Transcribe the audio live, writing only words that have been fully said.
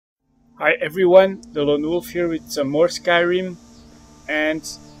Hi everyone, delonewolf here with some more Skyrim, and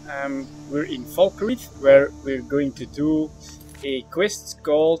we're in Valkyrie, where we're going to do a quest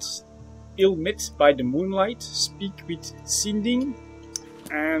called Ill Met by the Moonlight, Speak with Sinding.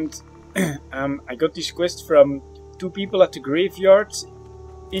 And I got this quest from two people at the graveyard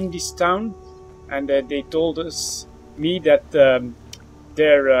in this town, and they told me that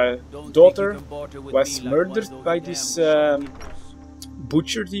their daughter was murdered by this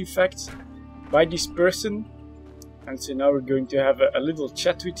butchered, in fact, by this person. And so now we're going to have a little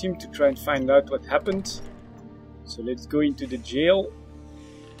chat with him to try and find out what happened. So let's go into the jail,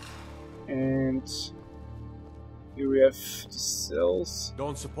 and here we have the cells.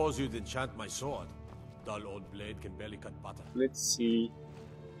 Don't suppose you'd enchant my sword. Dull old blade can barely cut butter. Let's see.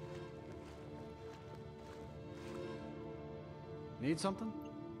 Need something?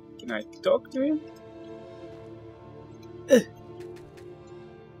 Can I talk to him?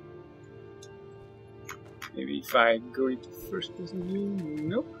 Maybe if I go into first person view.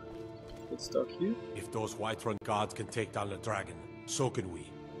 Nope. Let's talk here. If those Whiterun guards can take down the dragon, so can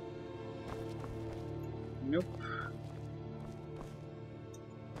we. Nope.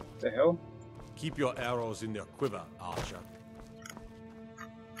 What the hell? Keep your arrows in their quiver, archer.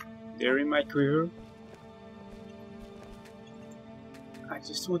 They're in my quiver. I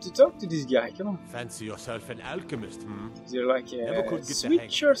just want to talk to this guy, come on. Fancy yourself an alchemist, hmm? Is there like Never a could get the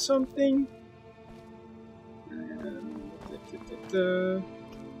switch hang. or something?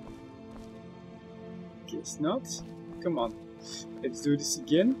 Guess not. Come on, let's do this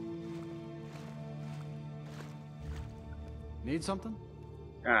again. Need something?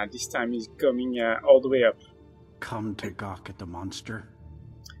 Ah, this time he's coming all the way up. Come to gawk at the monster.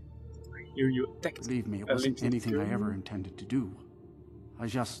 I hear you attacked. Believe me, it a wasn't little anything I girl. ever intended to do. I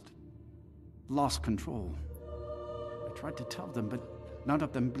just lost control. I tried to tell them, but none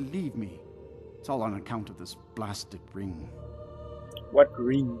of them believed me. It's all on account of this blasted ring. What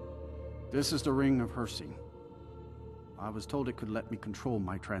ring? This is the ring of Hersing. I was told it could let me control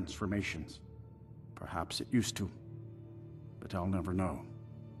my transformations. Perhaps it used to, but I'll never know.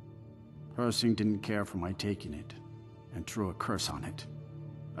 Hersing didn't care for my taking it, and threw a curse on it.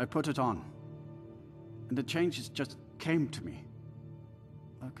 I put it on, and the changes just came to me.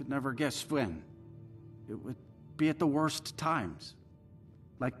 I could never guess when. It would be at the worst times.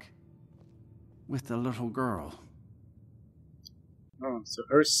 Like with the little girl. Oh, so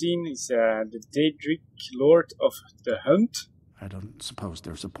Hersing is the Daedric Lord of the Hunt. I don't suppose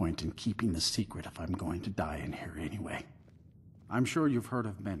there's a point in keeping the secret if I'm going to die in here anyway. I'm sure you've heard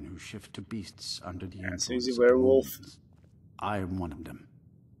of men who shift to beasts under the influence so he's a of the werewolf. moons. I am one of them.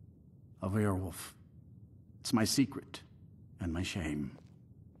 A werewolf. It's my secret and my shame.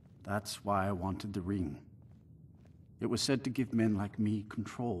 That's why I wanted the ring. It was said to give men like me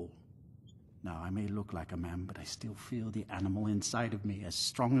control. Now, I may look like a man, but I still feel the animal inside of me as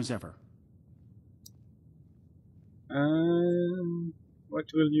strong as ever. What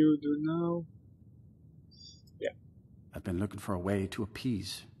will you do now? Yeah. I've been looking for a way to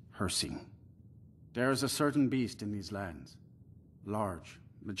appease Hersing. There's a certain beast in these lands. Large,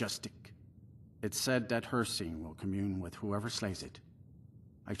 majestic. It's said that Hersing will commune with whoever slays it.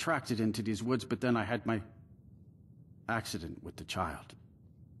 I tracked it into these woods, but then I had my accident with the child.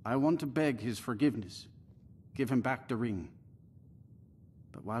 I want to beg his forgiveness. Give him back the ring.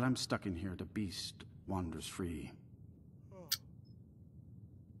 But while I'm stuck in here, the beast wanders free.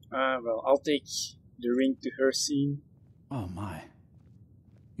 Well, I'll take the ring to Hersing. Oh my.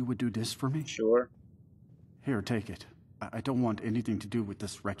 You would do this for me? Sure. Here, take it. I don't want anything to do with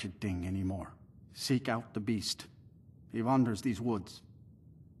this wretched thing anymore. Seek out the beast. He wanders these woods.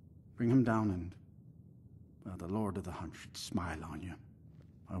 Bring him down and, well, the Lord of the Hunt should smile on you.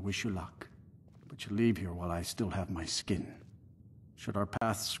 I wish you luck, but you leave here while I still have my skin. Should our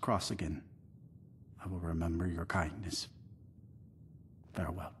paths cross again, I will remember your kindness.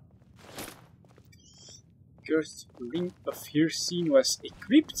 Farewell. Cursed ring of Hersing was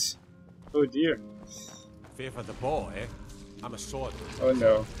equipped? Oh dear. Fear for the bow, eh? I'm a sword. Oh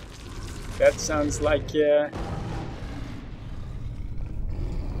no. That sounds like a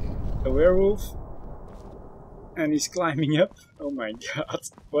werewolf. And he's climbing up. Oh my god.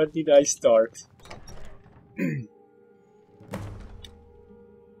 What did I start? Kill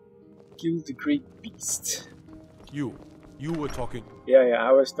the great beast. You were talking. Yeah,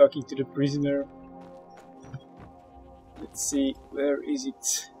 I was talking to the prisoner. Let's see, where is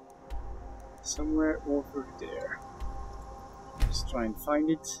it? Somewhere over there. Let's try and find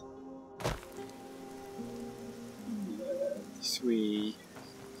it. This way.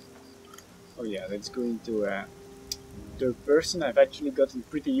 Oh yeah, let's go into third person. I've actually gotten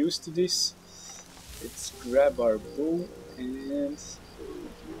pretty used to this. Let's grab our bow and it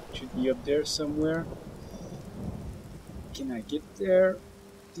should be up there somewhere. Can I get there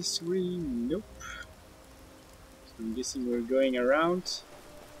this way? Nope. So I'm guessing we're going around.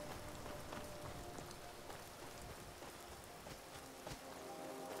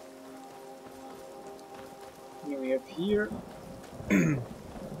 We have here.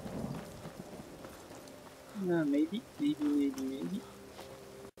 Maybe.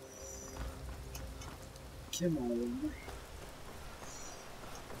 Come on.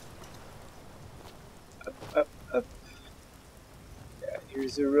 Up. Yeah,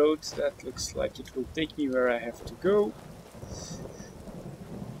 here's a road that looks like it will take me where I have to go.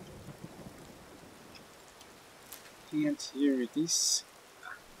 And here it is.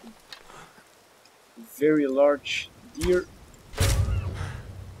 Very large deer.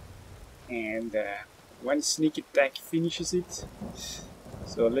 And one sneak attack finishes it.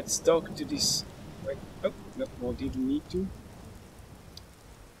 So let's talk to this. Wait, oh, no, didn't need to.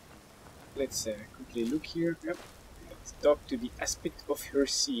 Let's quickly look here. Yep. Let's talk to the aspect of her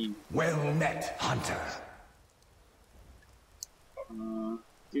scene. Well met, hunter.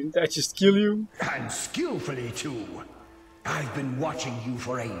 Didn't I just kill you? And skillfully too. I've been watching you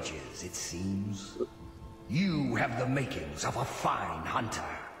for ages, it seems. You have the makings of a fine hunter.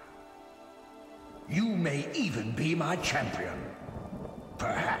 You may even be my champion.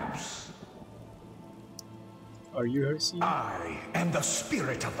 Perhaps. Are you her scene? I am the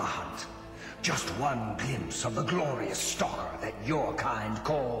spirit of the hunt. Just one glimpse of the glorious stalker that your kind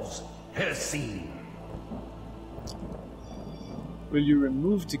calls Hercene. Will you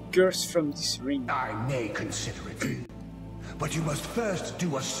remove the curse from this ring? I may consider it. But you must first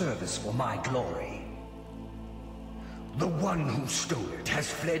do a service for my glory. The one who stole it has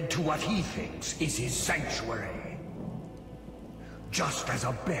fled to what he thinks is his sanctuary. Just as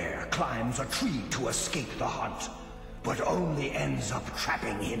a bear climbs a tree to escape the hunt, but only ends up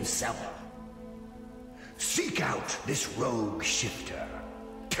trapping himself. Seek out this rogue shifter.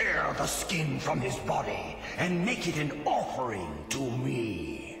 Tear the skin from his body and make it an offering to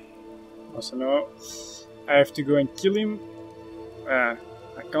me. Also, no, I have to go and kill him.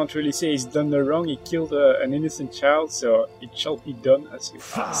 I can't really say he's done no wrong. He killed an innocent child, so it shall be done as you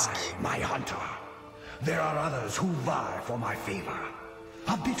ask. My hunter. There are others who vie for my favor.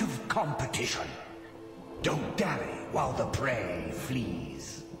 A bit of competition. Don't dally while the prey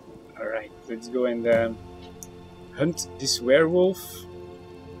flees. Alright, let's go and hunt this werewolf.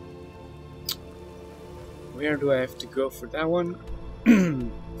 Where do I have to go for that one?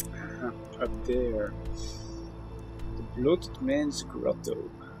 Up there. The Bloated Man's Grotto.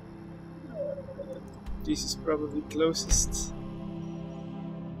 This is probably closest.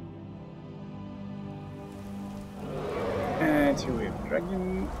 And here we have a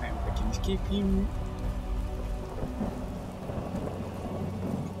dragon. I hope I can escape him.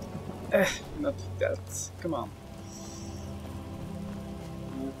 Not that. Come on.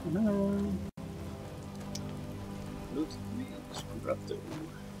 Bloated Man's Grotto.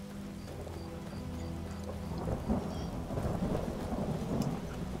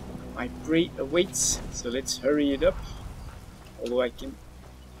 My prey awaits, so let's hurry it up. Although I can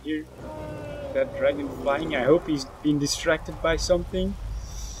hear that dragon flying. I hope he's been distracted by something.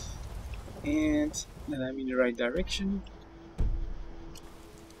 And that I'm in the right direction.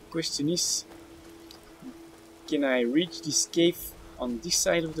 Question is, can I reach this cave on this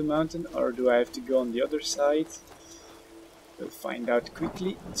side of the mountain, or do I have to go on the other side? We'll find out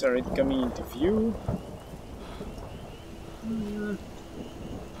quickly. It's already coming into view.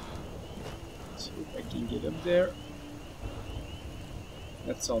 Let's see if I can get up there.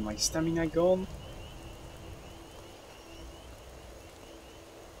 That's all my stamina gone.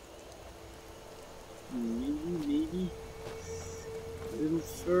 Maybe a little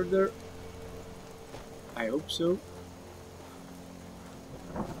further. I hope so.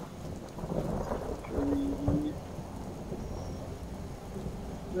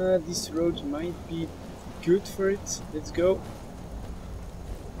 This road might be good for it. Let's go.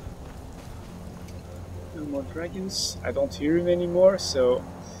 No more dragons. I don't hear him anymore, so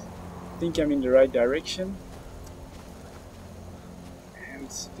I think I'm in the right direction. And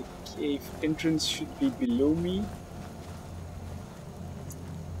the cave entrance should be below me.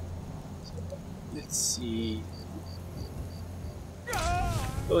 So, let's see.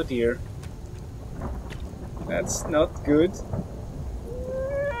 Oh dear. That's not good.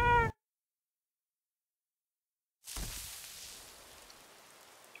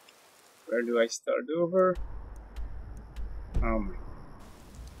 Where do I start over?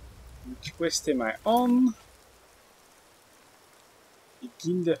 Which quest am I on?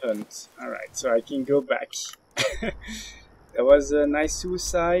 Begin the hunt. Alright, so I can go back. That was a nice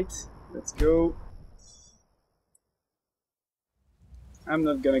suicide. Let's go. I'm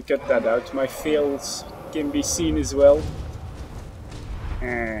not gonna cut that out. My fails can be seen as well.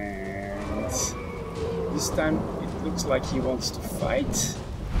 And this time it looks like he wants to fight.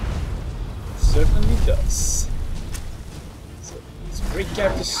 Certainly does. So let's break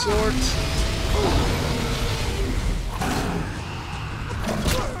out the sword.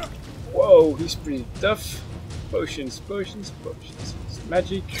 Whoa, he's pretty tough. Potions, potions, potions. It's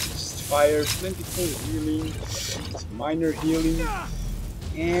magic, it's fire, plentiful healing, it's minor healing,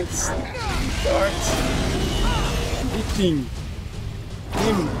 and dart. Hitting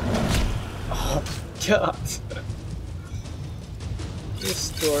him. Oh god.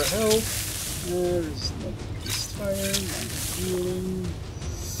 Restore health. There's no fire, minor healing.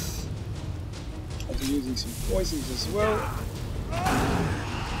 I'll be using some poisons as well.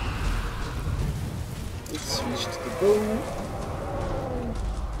 Let's switch to the bow.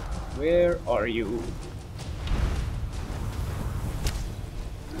 Where are you?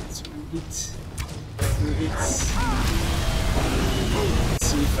 That's one hit. 2 hits. Let's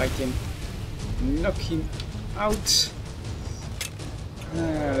see if I can knock him out. A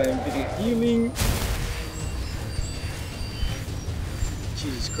bit of healing.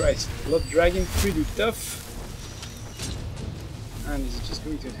 Jesus Christ, Blood Dragon, pretty tough. And is it just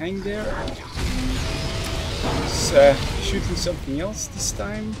going to hang there? He's shooting something else this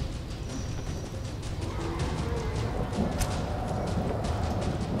time.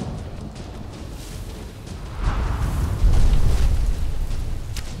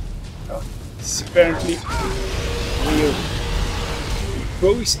 Oh, it's apparently real.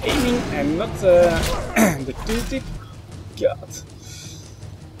 Bow is aiming and not the tooltip. God.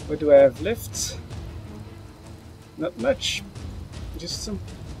 What do I have left? Not much. Just some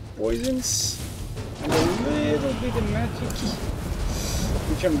poisons and a little bit of magic,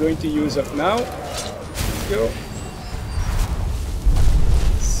 which I'm going to use up now. Let's go.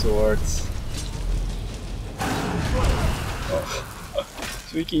 Sword. Oh.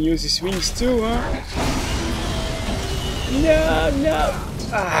 So we can use his wings too, huh? No, no!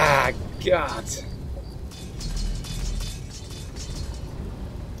 Ah, God.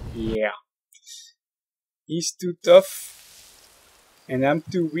 Yeah. He's too tough. And I'm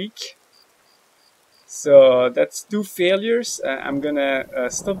too weak. So that's 2 failures. I'm gonna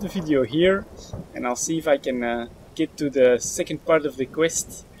stop the video here, and I'll see if I can get to the second part of the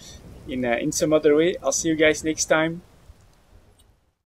quest in some other way. I'll see you guys next time.